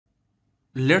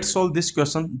Let's solve this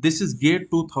question. This is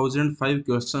GATE 2005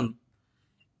 question.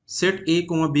 Set A,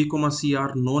 B, C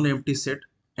are non-empty set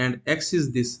and X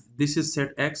is this. This is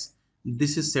set X,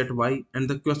 this is set Y, and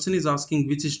the question is asking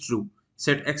which is true.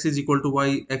 Set X is equal to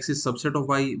Y, X is subset of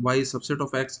Y is subset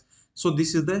of X. So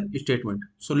this is the statement.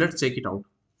 So let's check it out.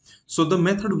 So the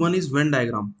method one is Venn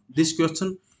diagram. This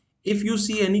question, if you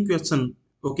see any question,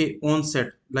 okay, on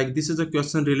set, like this is a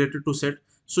question related to set,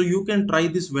 so you can try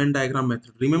this Venn diagram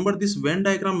method. Remember, this Venn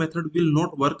diagram method will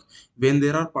not work when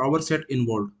there are power set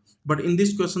involved. But in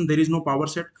this question, there is no power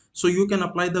set, so you can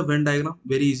apply the Venn diagram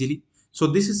very easily. So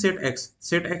this is set X.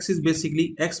 Set X is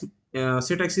basically X.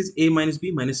 Set X is A minus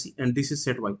B minus C, and this is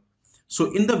set Y.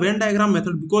 So in the Venn diagram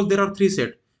method, because there are three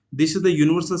set, this is the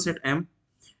universal set M,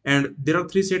 and there are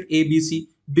three set A, B, C.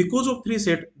 Because of three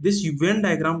set, this Venn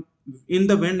diagram, in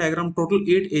the Venn diagram, total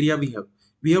 8 area we have.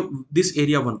 We have this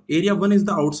area 1. Area 1 is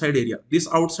the outside area. This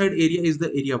outside area is the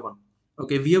area 1.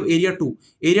 Okay, we have area 2.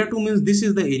 Area 2 means this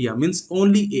is the area, means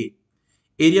only A.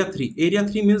 Area 3. Area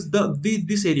 3 means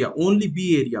this area, only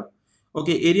B area.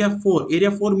 Okay, area 4.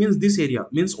 Area 4 means this area,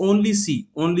 means only C,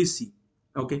 only C.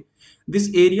 Okay,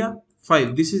 this area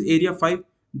 5. This is area 5.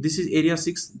 This is area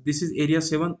 6. This is area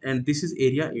 7, and this is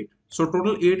area 8. So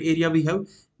total 8 area we have,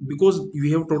 because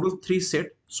we have total 3 set.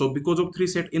 So because of 3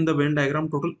 set in the Venn diagram,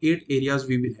 total 8 areas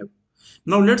we will have.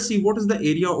 Now let's see what is the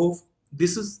area of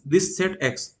this set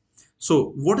X.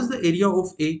 So what is the area of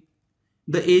A?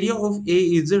 The area of A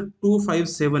is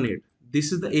 2578.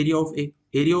 This is the area of A.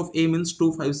 Area of A means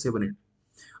 2578.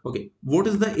 Okay, what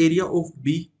is the area of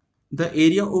B? The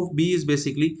area of B is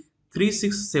basically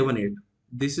 3678.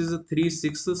 This is a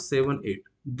 3678.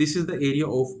 This is the area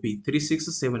of B,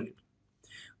 3678.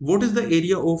 What is the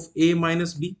area of A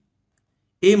minus B?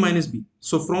 A minus B.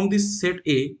 So from this set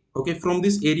A, okay, from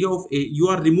this area of A, you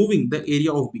are removing the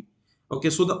area of B.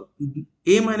 Okay, so the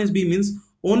A minus B means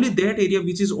only that area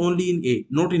which is only in A,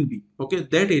 not in B. Okay,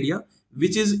 that area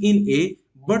which is in A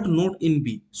but not in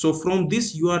B. So from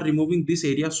this you are removing this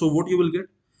area. So what you will get?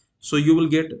 So you will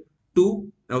get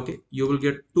 2. Okay, you will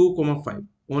get 2 comma 5.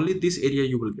 Only this area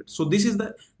you will get. So this is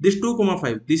this 2 comma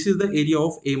 5. This is the area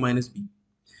of A minus B.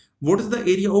 What is the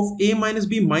area of A minus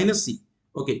B minus C?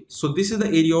 Okay, so this is the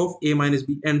area of A minus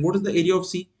B. And what is the area of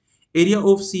C? Area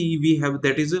of C we have,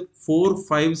 that is 4,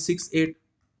 5, 6, 8.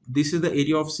 This is the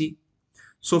area of C.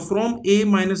 So from A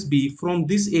minus B, from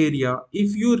this area,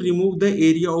 if you remove the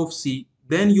area of C,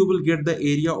 then you will get the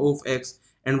area of X.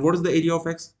 And what is the area of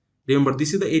X? Remember,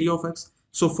 this is the area of X.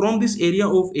 So from this area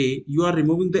of A, you are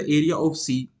removing the area of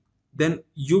C, then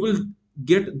you will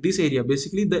get this area,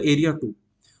 basically the area 2.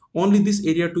 Only this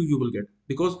area 2 you will get,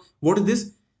 because what is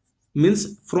this?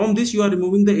 Means from this you are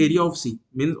removing the area of C,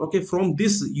 means okay, from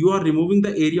this you are removing the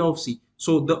area of C,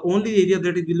 so the only area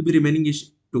that it will be remaining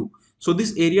is 2. So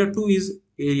this area 2 is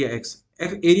area X.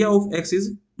 Area of X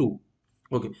is 2.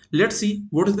 Okay, let's see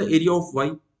what is the area of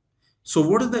Y. So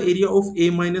what is the area of A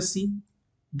minus C?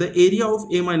 The area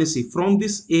of A minus C, from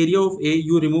this area of A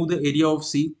you remove the area of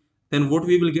C, then what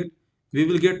we will get? We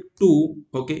will get 2.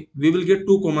 Okay, we will get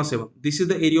 2 comma 7. This is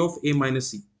the area of A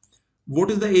minus C.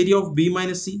 What is the area of B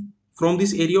minus C? From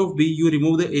this area of B you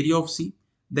remove the area of C,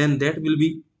 then that will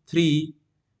be 3.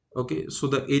 Okay, so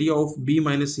the area of B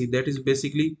minus C, that is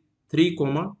basically 3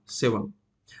 comma 7.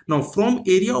 Now from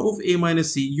area of A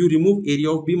minus C you remove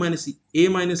area of B minus C. A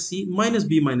minus C minus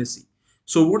B minus C.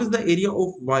 So what is the area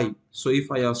of Y? So if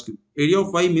I ask you, area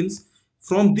of Y means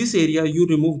from this area you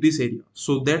remove this area,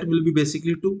 so that will be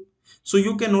basically 2. So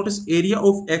you can notice area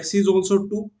of X is also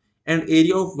 2 and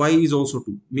area of Y is also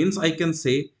 2. Means I can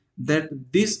say that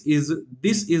this is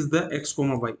the X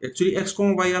comma Y. Actually X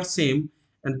comma Y are same,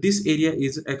 and this area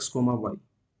is X comma Y.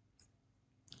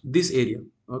 This area.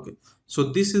 Okay,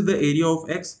 so this is the area of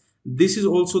X. This is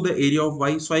also the area of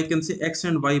Y. So I can say X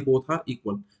and Y both are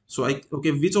equal. So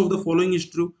okay, which of the following is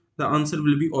true? The answer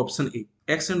will be option A.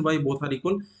 X and Y both are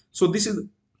equal. So this is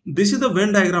the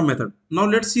Venn diagram method. Now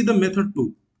let's see the method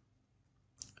 2.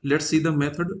 Let's see the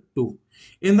method 2.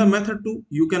 In the method 2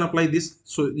 you can apply this.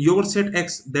 So your set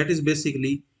X, that is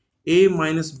basically A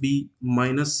minus B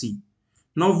minus C.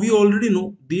 Now we already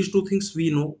know these two things.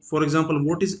 We know, for example,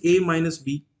 what is A minus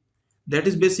B? That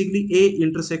is basically A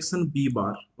intersection B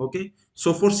bar. Okay,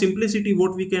 so for simplicity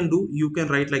what we can do, you can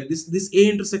write like this A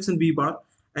intersection B bar,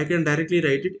 I can directly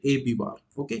write it A B bar.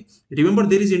 Okay, remember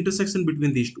there is intersection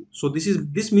between these two, so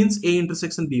this means A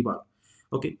intersection B bar.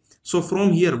 Okay, so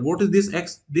from here what is this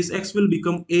X? This X will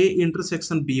become A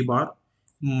intersection B bar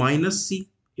minus C.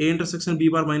 A intersection B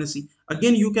bar minus C.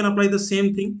 Again you can apply the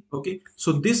same thing. Okay,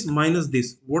 so this minus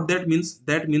this, what that means?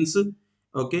 That means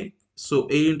okay, so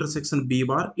A intersection B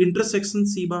bar intersection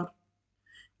C bar.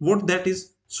 what that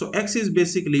is. So x is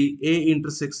basically a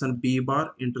intersection b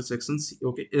bar intersection c.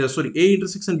 Okay, sorry, a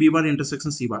intersection b bar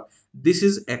intersection c bar. This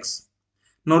is x.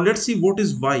 Now let's see what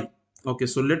is y. Okay,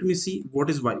 so let me see what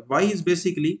is y. Y is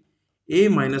basically a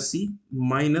minus c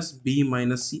minus b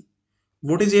minus c.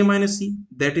 What is a minus c?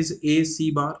 That is a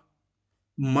c bar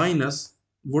minus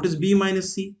what is b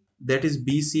minus c? That is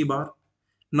b c bar.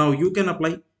 Now you can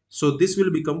apply. So this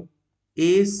will become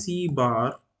ac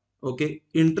bar, okay,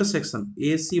 intersection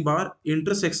ac bar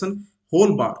intersection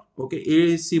whole bar, okay,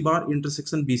 ac bar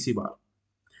intersection bc bar.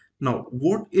 Now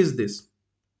what is this?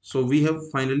 So we have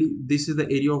finally, this is the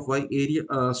area of y, area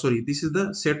sorry, this is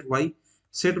the set y.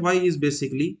 Set y is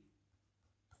basically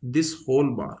this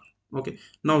whole bar. Okay,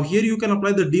 now here you can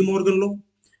apply the De Morgan law.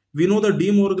 We know the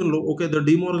De Morgan law. Okay, the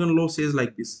De Morgan law says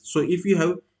like this. So if you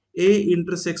have a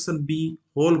intersection b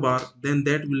whole bar, then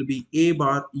that will be a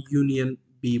bar union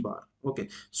b bar. Okay,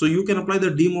 so you can apply the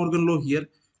De Morgan law here.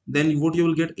 Then what you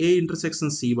will get, a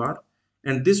intersection c bar,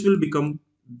 and this will become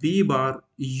b bar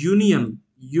union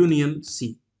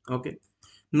c. Okay,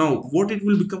 now what it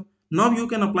will become? Now you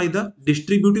can apply the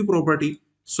distributive property.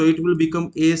 So it will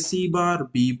become ac bar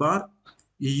b bar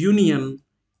union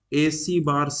ac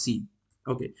bar c.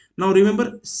 Okay, now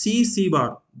remember c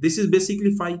bar, this is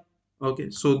basically phi. Okay,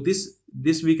 so this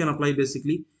we can apply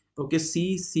basically. Okay,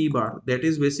 c bar, that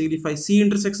is basically phi. C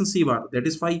intersection c bar, that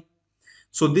is phi.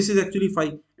 So this is actually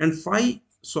phi, and phi,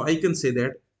 so I can say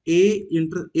that a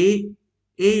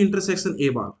intersection a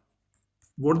bar.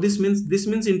 What this means? This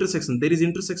means intersection. There is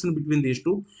intersection between these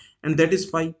two, and that is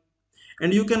phi.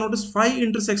 And you can notice phi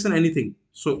intersection anything.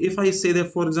 So if I say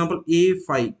that, for example, a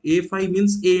phi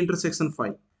means a intersection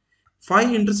phi.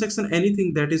 Phi intersection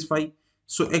anything, that is phi.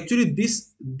 So actually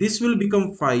this will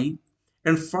become phi,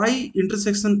 and phi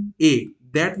intersection a,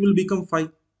 that will become phi.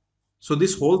 So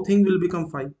this whole thing will become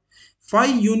phi. Phi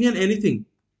union anything.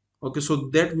 Okay, so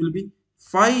that will be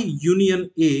phi union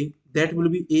a, that will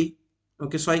be a.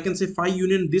 Okay, so I can say phi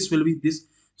union this will be this.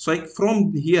 So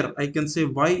from here I can say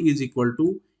y is equal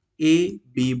to a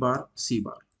b bar c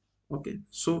bar. Okay,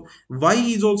 so y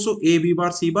is also a b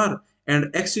bar c bar,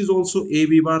 and x is also a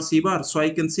b bar c bar. So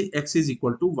I can say x is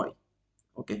equal to y.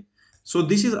 Okay, so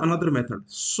this is another method.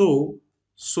 So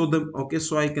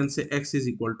I can say x is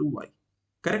equal to y.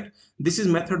 Correct. This is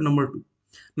method number 2.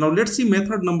 Now let's see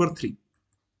method number 3.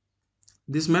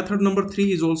 This method number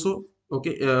 3 is also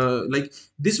okay, like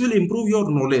this will improve your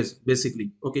knowledge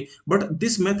basically. Okay, but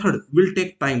this method will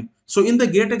take time. So in the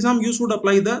gate exam you should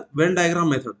apply the Venn diagram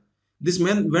method. This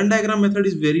Venn diagram method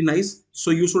is very nice,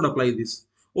 so you should apply this,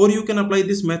 or you can apply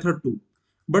this method too.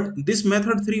 But this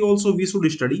method 3 also we should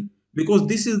study, because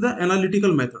this is the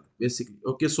analytical method basically.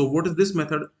 Okay, so what is this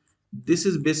method? This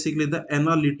is basically the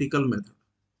analytical method,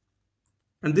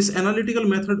 and this analytical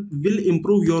method will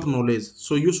improve your knowledge.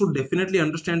 So you should definitely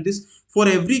understand this. For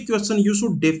every question you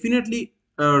should definitely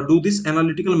do this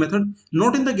analytical method,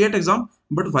 not in the gate exam,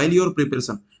 but while your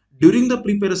preparation. During the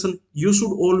preparation you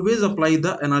should always apply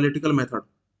the analytical method.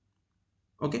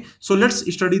 Okay, so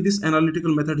let's study this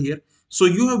analytical method here. So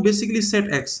you have basically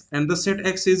set x, and the set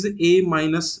x is a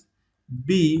minus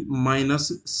b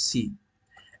minus c,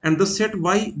 and the set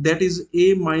y, that is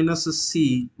a minus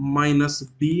c minus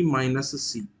b minus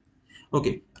c.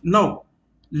 Okay, now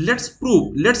let's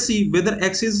see whether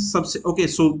x is subset. Okay,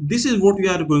 so this is what we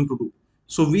are going to do.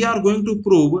 So we are going to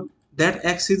prove that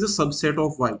x is a subset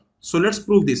of y. So let's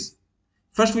prove this.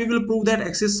 First we will prove that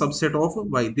x is subset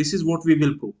of y. This is what we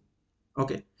will prove.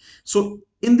 Okay, so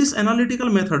in this analytical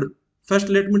method, first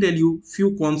let me tell you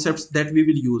few concepts that we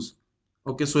will use.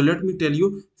 Okay, so let me tell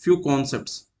you few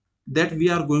concepts that we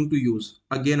are going to use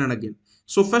again and again.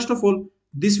 So first of all,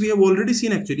 this we have already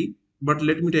seen actually, but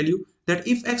let me tell you that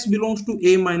if x belongs to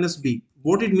a minus b,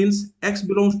 what it means? X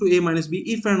belongs to a minus b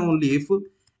if and only if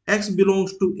x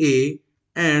belongs to a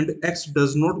and x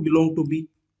does not belong to b.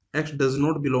 X does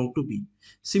not belong to b.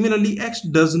 Similarly, x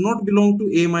does not belong to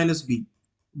a minus b.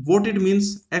 What it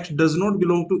means? X does not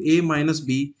belong to a minus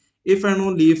b if and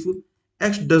only if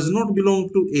x does not belong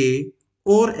to a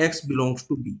or x belongs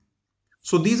to b.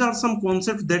 So these are some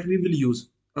concepts that we will use.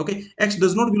 Okay, x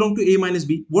does not belong to a minus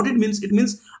b. What it means? It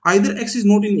means either x is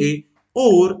not in a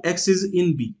or x is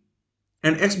in b.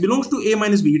 And x belongs to a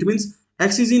minus b, it means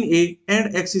x is in a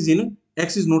and x is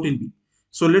not in b.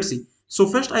 So let's see. So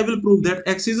first I will prove that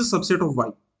x is a subset of y.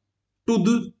 To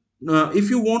do if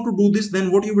you want to do this,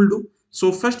 then what you will do?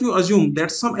 So first you assume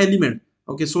that some element,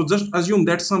 okay, so just assume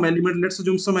that some element, let's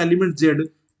assume some element z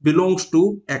belongs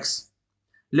to x.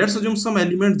 Let's assume some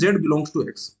element z belongs to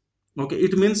x. Okay,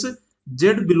 it means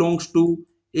z belongs to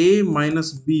a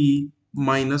minus b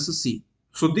minus c.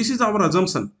 So this is our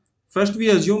assumption. First we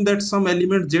assume that some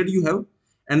element z you have,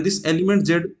 and this element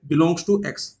z belongs to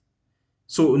x.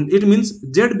 So it means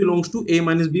z belongs to a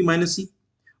minus b minus c.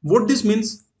 What this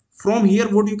means, from here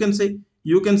what you can say?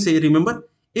 You can say, remember,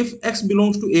 if x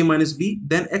belongs to a minus b,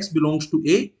 then x belongs to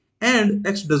a and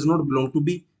x does not belong to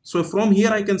b. So from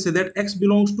here I can say that x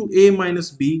belongs to a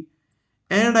minus b,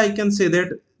 and I can say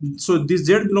that, so this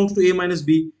z belongs to a minus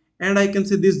b, and I can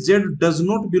say this z does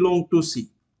not belong to c.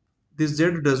 This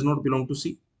z does not belong to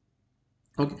c.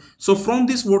 Okay, so from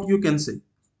this what you can say?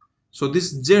 So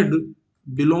this z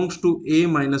belongs to a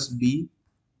minus b,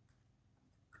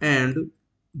 and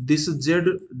this z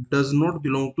does not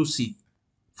belong to c.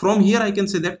 From here I can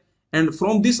say that, and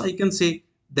from this I can say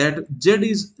that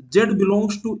z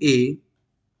belongs to a,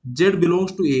 z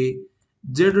belongs to a,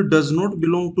 z does not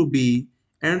belong to b,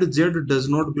 and z does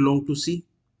not belong to c.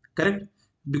 Correct?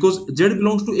 Because z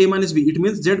belongs to a minus b, it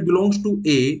means z belongs to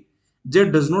a,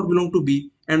 z does not belong to b,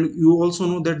 and you also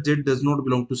know that z does not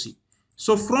belong to c.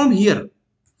 So from here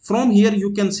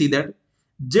you can see that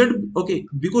z, okay,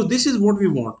 because this is what we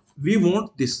want. We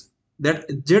want this, that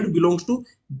z belongs to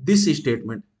this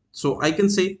statement. So I can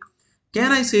say,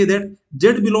 can I say that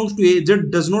z belongs to a, z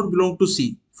does not belong to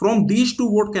c? From these two,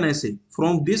 what can I say?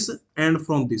 From this and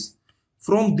from this,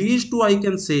 from these two I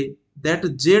can say that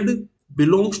z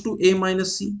belongs to a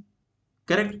minus c.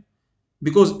 Correct?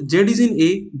 Because z is in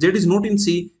a, z is not in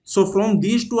c. So from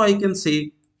these two I can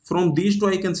say, from these two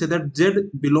I can say that z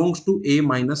belongs to a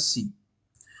minus c.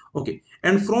 Okay,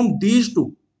 and from these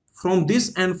two, from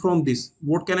this and from this,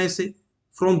 what can I say?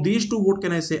 From these two, what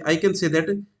can I say? I can say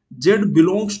that z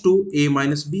belongs to a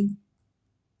minus b.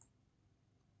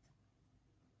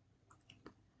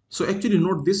 So actually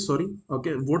not this, sorry.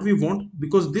 Okay, what we want,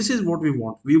 because this is what we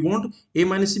want. We want a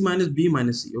minus c minus b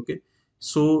minus c. Okay,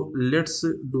 so let's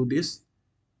do this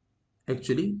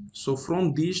actually. So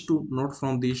from these two, not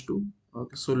from these two.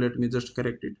 Okay, so let me just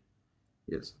correct it.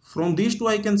 Yes, from these two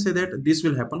I can say that this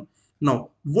will happen. Now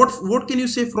what can you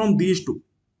say from these two?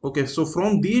 Okay, so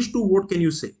from these two what can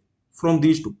you say? From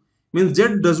these two means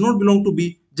z does not belong to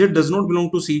b, z does not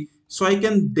belong to c. So I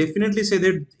can definitely say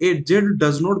that a z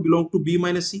does not belong to b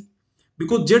minus c,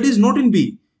 because z is not in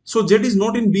b. So z is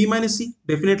not in b minus c,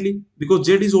 definitely, because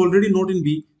z is already not in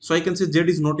b. So I can say z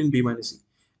is not in b minus c.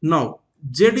 Now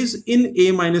z is in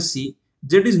a minus c,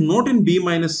 z is not in b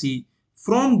minus c.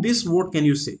 From this what can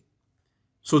you say?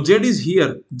 So z is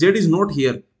here, z is not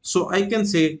here. So I can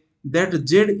say that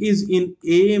z is in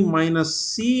a minus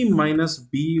c minus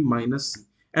b minus c.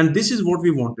 And this is what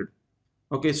we wanted.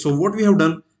 Okay, so what we have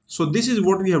done? So this is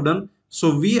what we have done.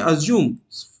 So we assume,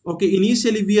 okay,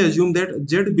 initially we assume that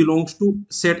z belongs to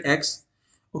set x.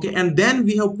 Okay, and then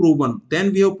we have proven,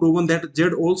 that z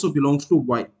also belongs to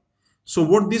y. So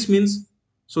what this means?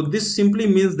 So this simply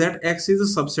means that x is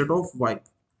a subset of y.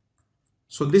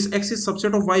 So this x is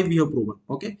subset of y, we have proven.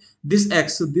 Okay, this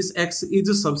x is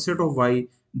a subset of y.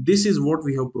 This is what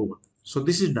we have proven. So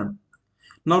this is done.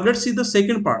 Now let's see the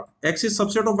second part. X is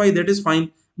subset of y, that is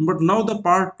fine. But now the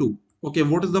part 2. Okay,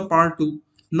 what is the part 2?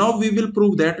 Now we will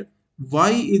prove that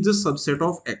y is a subset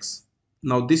of x.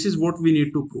 Now this is what we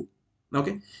need to prove.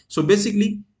 Okay, so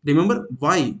basically remember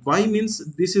y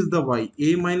means this is the y,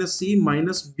 a minus c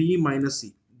minus b minus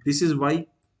c. This is y,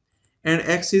 and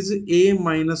x is a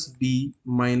minus b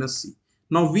minus c.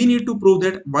 Now we need to prove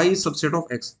that y is subset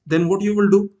of x. Then what you will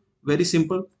do? Very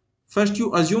simple. First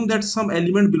you assume that some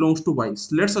element belongs to y.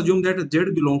 Let's assume that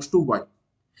z belongs to y.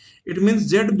 It means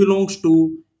z belongs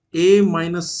to a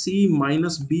minus c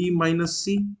minus b minus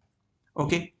c.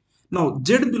 Okay. Now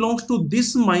z belongs to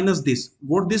this minus this.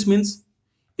 What this means?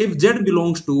 If z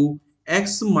belongs to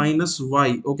x minus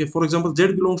y, okay, for example, z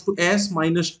belongs to s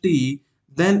minus t,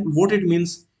 then what it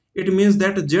means? It means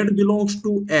that z belongs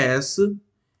to s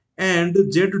and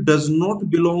z does not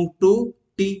belong to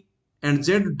t, and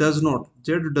z does not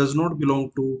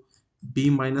belong to b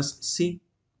minus c.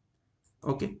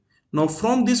 Okay, now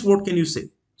from this what can you say?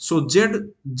 So z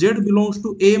belongs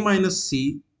to a minus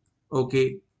c.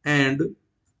 Okay, and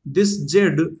this z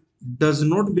does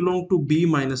not belong to b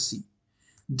minus c.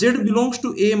 Z belongs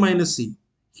to a minus c.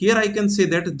 Here I can say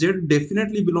that z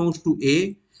definitely belongs to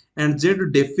a, and z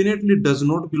definitely does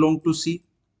not belong to c.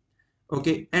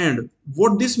 Okay, and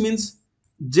what this means?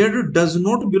 Z does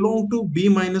not belong to b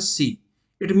minus c.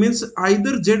 It means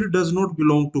either z does not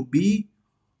belong to b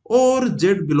or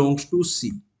z belongs to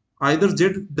c. Either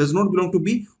z does not belong to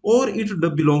b or it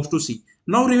belongs to c.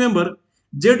 Now remember,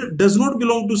 z does not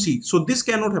belong to c, so this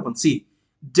cannot happen. See,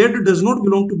 z does not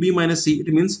belong to b minus c.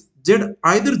 It means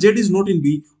either z is not in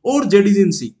b or z is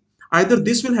in c. Either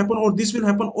this will happen or this will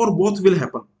happen or both will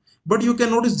happen. But you can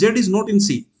notice z is not in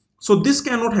c, so this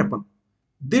cannot happen.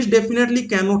 This definitely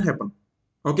cannot happen.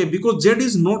 Okay, because Z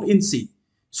is not in C.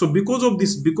 So because of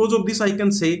this I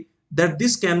can say that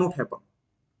this cannot happen.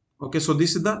 Okay, so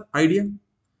this is the idea.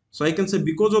 So I can say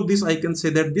because of this I can say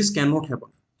that this cannot happen.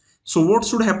 So what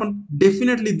should happen?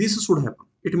 Definitely this should happen.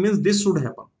 It means this should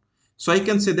happen. So I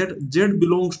can say that Z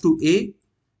belongs to A,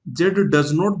 Z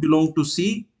does not belong to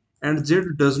C, and Z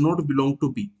does not belong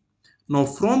to B. Now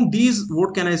from these,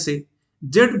 what can I say?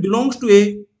 Z belongs to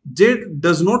A, Z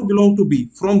does not belong to B.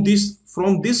 From this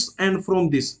and from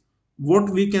this, what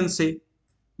we can say?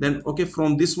 Then okay,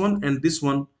 from this one and this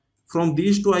one, from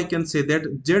these two I can say that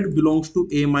Z belongs to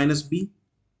A minus B,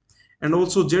 and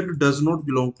also Z does not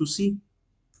belong to C.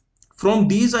 From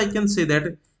these I can say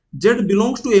that Z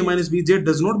belongs to A minus B, Z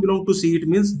does not belong to C. It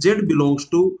means Z belongs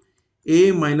to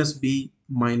A minus B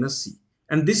minus C.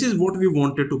 And this is what we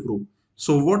wanted to prove.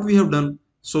 So what we have done?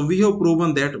 So we have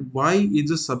proven that Y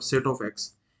is a subset of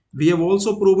X. We have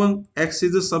also proven X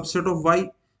is a subset of Y.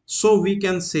 So we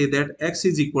can say that X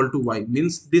is equal to Y.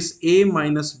 Means this A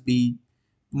minus B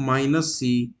minus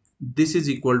C, this is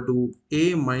equal to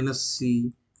A minus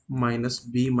C minus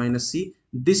B minus C.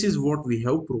 This is what we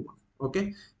have proven.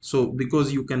 Okay, so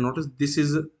because you can notice this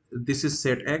is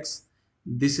set X,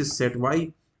 this is set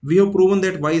Y. We have proven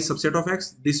that Y is subset of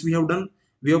X. This we have done.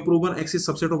 We have proven X is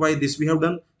subset of Y. This we have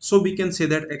done. So we can say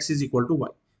that X is equal to Y.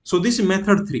 So this is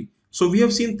method 3. So we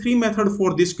have seen 3 methods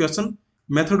for this question.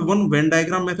 Method 1, Venn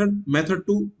diagram method. Method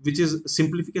 2, which is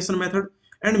simplification method,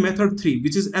 and method 3,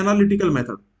 which is analytical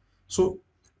method. So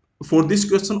for this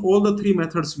question, all the 3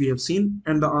 methods we have seen,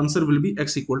 and the answer will be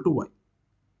X equal to Y.